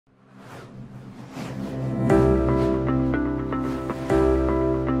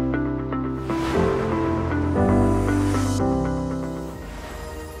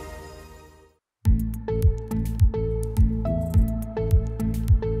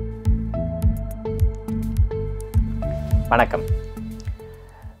Vanakkam.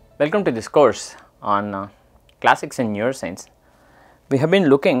 Welcome to this course on classics in neuroscience. We have been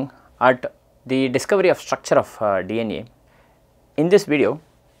looking at the discovery of structure of DNA. In this video,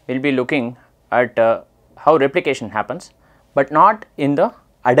 we will be looking at how replication happens, but not in the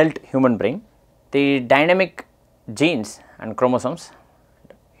adult human brain. The dynamic genes and chromosomes,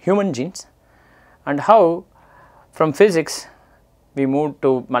 human genes, and how from physics we moved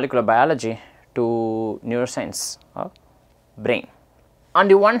to molecular biology to neuroscience of brain. On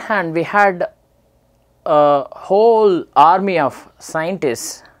the one hand, we had a whole army of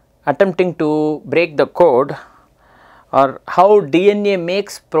scientists attempting to break the code, or how DNA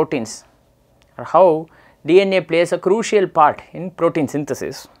makes proteins, or how DNA plays a crucial part in protein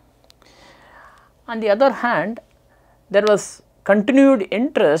synthesis. On the other hand, there was continued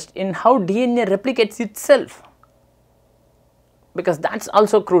interest in how DNA replicates itself, because that is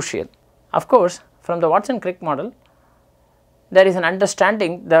also crucial. Of course, from the Watson-Crick model, there is an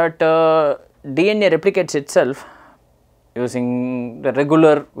understanding that DNA replicates itself using the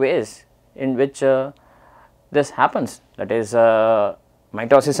regular ways in which this happens, that is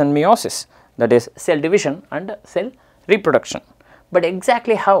mitosis and meiosis, that is cell division and cell reproduction. But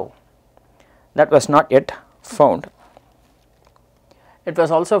exactly how, that was not yet found. It was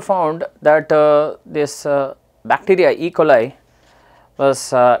also found that this bacteria E. coli was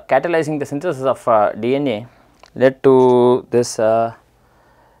catalyzing the synthesis of DNA, led to this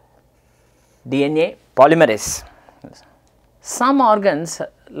DNA polymerase. Some organs,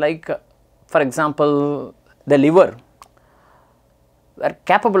 like for example the liver, were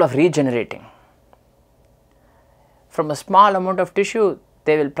capable of regenerating. From a small amount of tissue,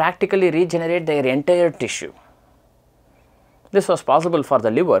 they will practically regenerate their entire tissue. This was possible for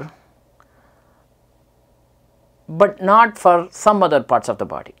the liver, but not for some other parts of the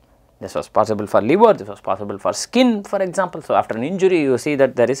body. This was possible for liver, this was possible for skin, for example. So, after an injury, you see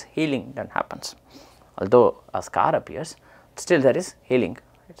that there is healing that happens. Although a scar appears, still there is healing.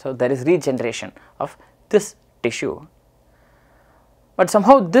 So, there is regeneration of this tissue, but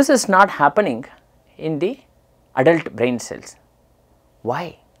somehow this is not happening in the adult brain cells.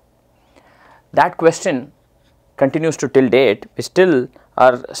 Why? That question continues to till date. We still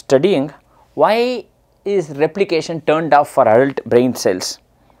are studying why is replication turned off for adult brain cells.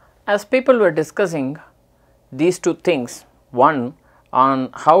 As people were discussing these two things, one on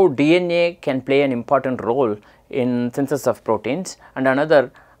how DNA can play an important role in synthesis of proteins, and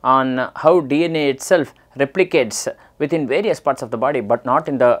another on how DNA itself replicates within various parts of the body, but not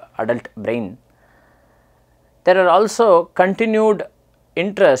in the adult brain. There are also continued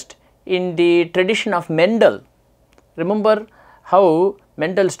interest in the tradition of Mendel. Remember how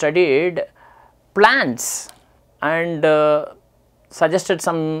Mendel studied plants and suggested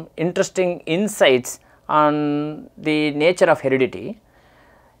some interesting insights on the nature of heredity.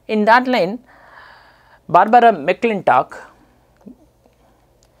 In that line, Barbara McClintock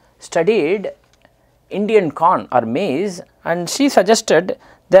studied Indian corn or maize, and she suggested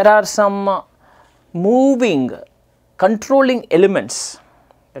there are some moving controlling elements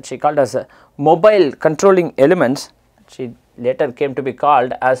that she called as mobile controlling elements. She later came to be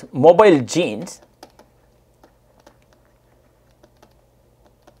called as mobile genes.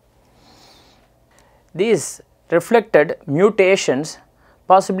 These reflected mutations,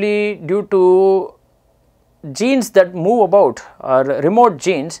 possibly due to genes that move about, or remote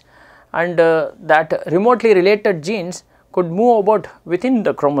genes, and that remotely related genes could move about within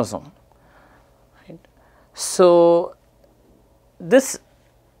the chromosome. Right. So, this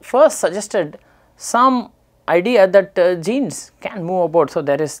first suggested some idea that genes can move about. So,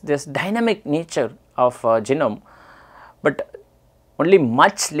 there is this dynamic nature of genome, but only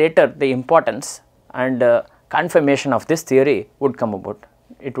much later the importance and confirmation of this theory would come about.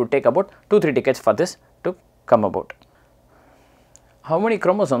 It would take about 2-3 decades for this to come about. How many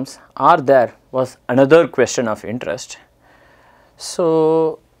chromosomes are there was another question of interest.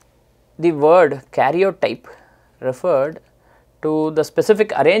 So, the word karyotype referred to the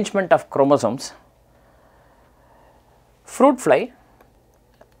specific arrangement of chromosomes. Fruit fly,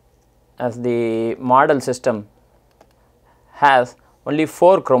 as the model system, has only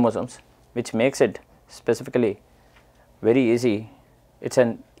 4 chromosomes, which makes it specifically very easy. It is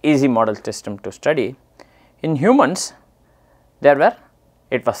an easy model system to study. In humans, there were,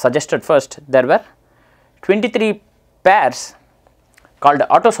 it was suggested first, there were 23 pairs called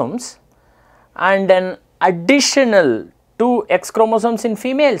autosomes, and an additional 2 X chromosomes in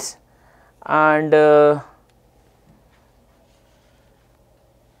females, and or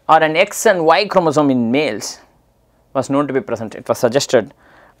an X and Y chromosome in males was known to be present. It was suggested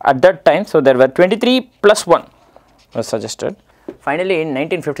at that time. So, there were 23 plus 1. was suggested. Finally, in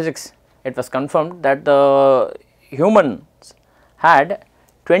 1956, it was confirmed that the humans had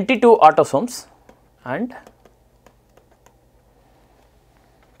 22 autosomes and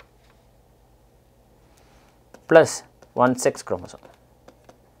plus one sex chromosome.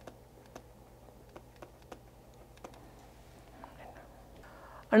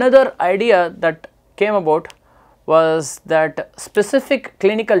 Another idea that came about was that specific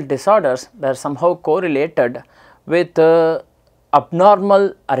clinical disorders were somehow correlated with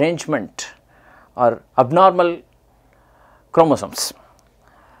abnormal arrangement or abnormal chromosomes.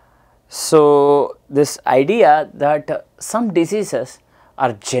 So, this idea that some diseases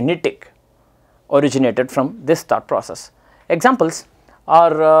are genetic originated from this thought process. Examples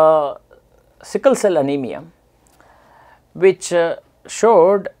are sickle cell anemia, which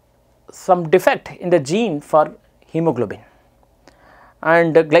showed some defect in the gene for hemoglobin,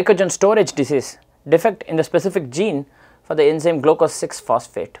 and glycogen storage disease, defect in the specific gene for the enzyme glucose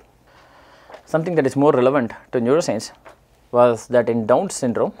 6-phosphate. Something that is more relevant to neuroscience was that in Down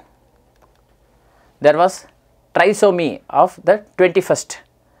syndrome, there was trisomy of the 21st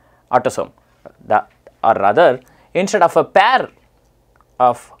autosome, or rather instead of a pair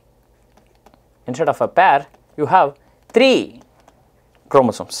you have 3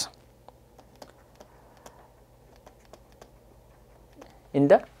 chromosomes in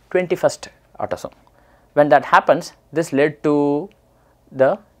the 21st autosome. When that happens, this led to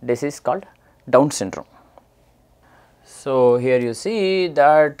the disease called Down syndrome. So, here you see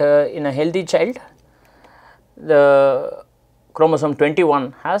that in a healthy child, the chromosome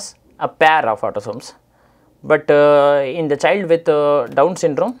 21 has a pair of autosomes, but in the child with Down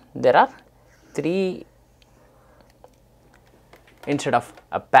syndrome, there are 3. Instead of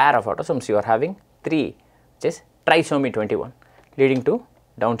a pair of autosomes, you are having 3, which is trisomy 21, leading to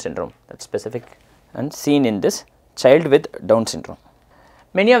Down syndrome. That is specific and seen in this child with Down syndrome.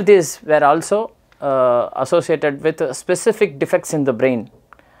 Many of these were also associated with specific defects in the brain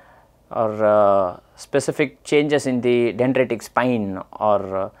or specific changes in the dendritic spine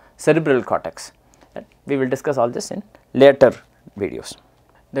or cerebral cortex. We will discuss all this in later videos.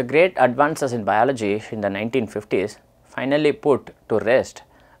 The great advances in biology in the 1950s finally put to rest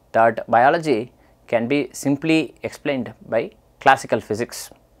that biology can be simply explained by classical physics.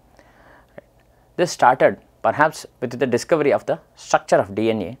 This started perhaps with the discovery of the structure of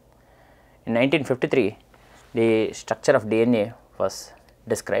DNA. In 1953, the structure of DNA was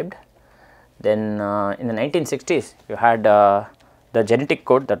described. Then in the 1960s, you had the genetic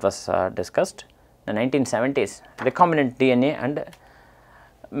code that was discussed. The 1970s, recombinant DNA and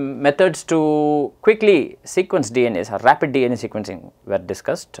methods to quickly sequence DNAs or rapid DNA sequencing were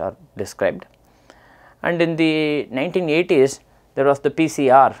discussed or described. And in the 1980s, there was the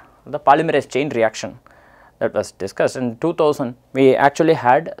PCR, the polymerase chain reaction, that was discussed. In 2000, we actually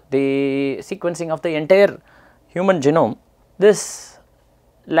had the sequencing of the entire human genome. This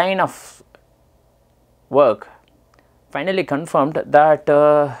line of work finally confirmed that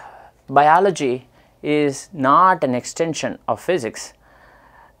biology is not an extension of physics,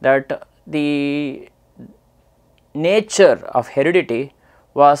 that the nature of heredity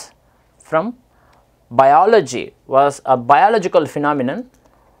was from biology, was a biological phenomenon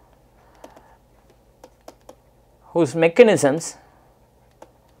whose mechanisms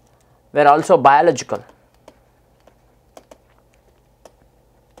were also biological.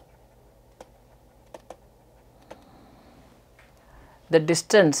 The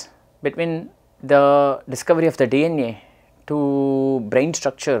distance between the discovery of the DNA to brain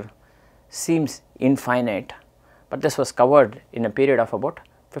structure seems infinite, but this was covered in a period of about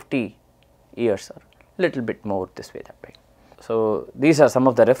 50 years or little bit more this way, that way. So, these are some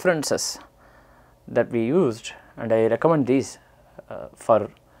of the references that we used, and I recommend these for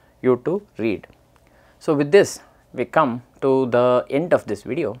you to read. So, with this we come to the end of this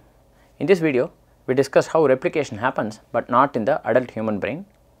video. In this video, we discussed how replication happens, but not in the adult human brain,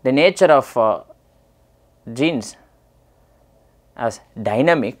 the nature of genes as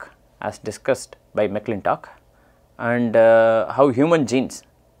dynamic as discussed by McClintock, and how human genes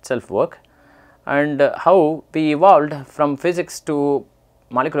itself work, and how we evolved from physics to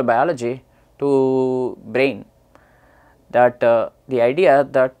molecular biology to brain, that the idea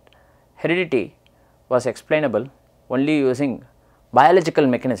that heredity was explainable only using biological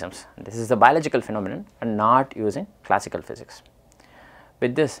mechanisms. This is the biological phenomenon and not using classical physics.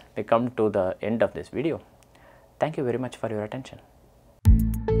 With this, we come to the end of this video. Thank you very much for your attention.